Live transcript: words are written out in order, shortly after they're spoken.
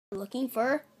Looking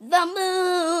for the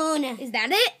moon. Is that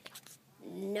it?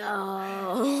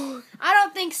 No. I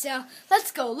don't think so. Let's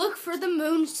go look for the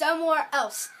moon somewhere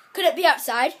else. Could it be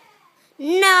outside?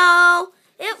 No,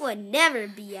 it would never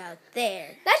be out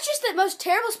there. That's just the most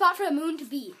terrible spot for the moon to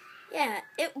be. Yeah,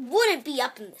 it wouldn't be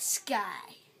up in the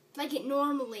sky. Like it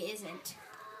normally isn't.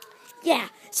 Yeah,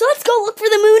 so let's go look for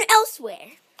the moon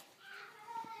elsewhere.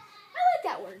 I like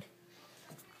that word.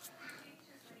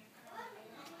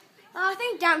 I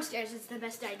think downstairs is the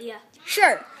best idea.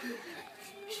 Sure.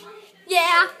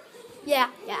 Yeah,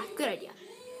 good idea.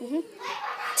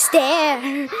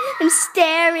 Stare. I'm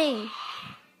staring.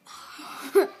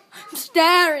 I'm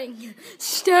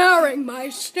staring my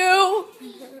stew.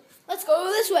 Let's go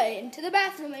this way into the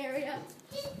bathroom area.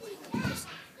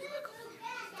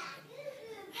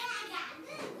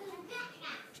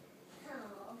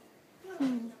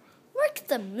 Where could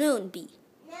the moon be?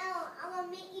 No, I'm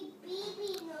gonna make you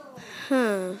baby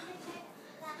moon.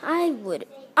 I would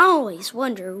always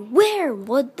wonder, where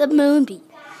would the moon be?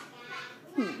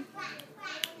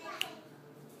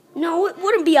 No, it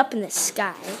wouldn't be up in the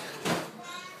sky.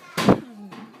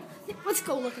 Let's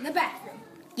go look in the bathroom.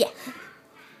 Yeah.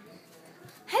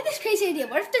 I had this crazy idea.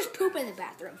 What if there's poop in the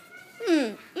bathroom?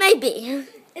 Maybe.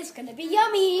 It's gonna be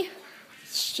yummy.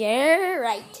 Sure,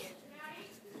 right.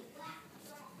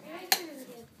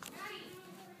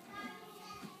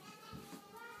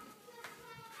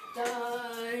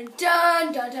 Dun,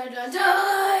 dun, dun, dun, dun,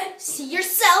 dun. See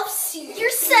yourself, see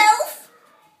yourself.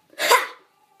 Ha!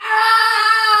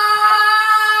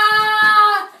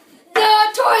 Ah! The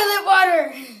toilet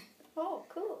water. Oh,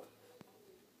 cool.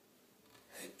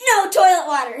 No toilet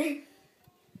water.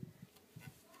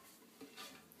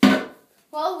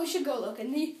 Well, we should go look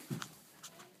in the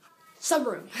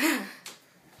subroom.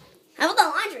 How about the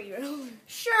laundry room?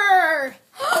 Sure.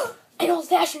 An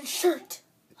old-fashioned shirt.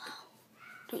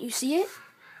 Don't you see it?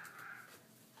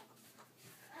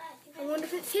 I wonder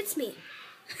if it fits me.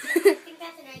 I think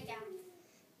that's an right down.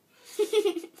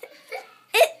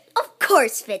 It, of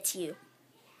course, fits you.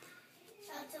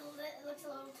 It looks a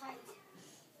little tight.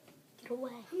 Get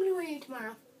away. I'm gonna wear you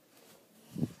tomorrow.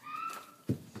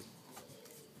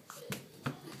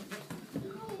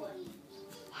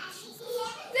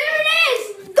 There it is!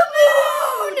 The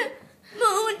moon!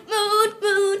 Moon, moon,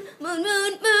 moon, moon,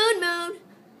 moon, moon, moon.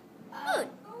 Moon.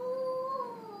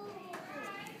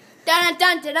 Dun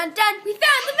dun dun dun dun! We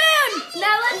found the moon!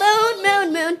 Now let's Moon, moon,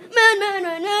 moon, moon, moon,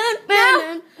 moon, moon, Now,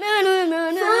 moon, moon,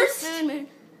 moon, moon, first- moon, moon.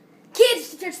 kids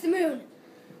to touch the moon.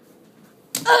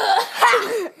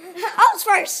 I was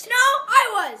first. No,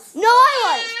 I was. No,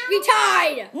 I We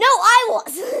tied. was. No, I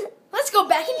was. Let's go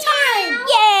back in time.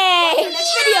 Yay!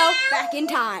 Next video, back in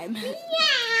time.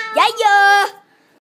 Yeah, yeah.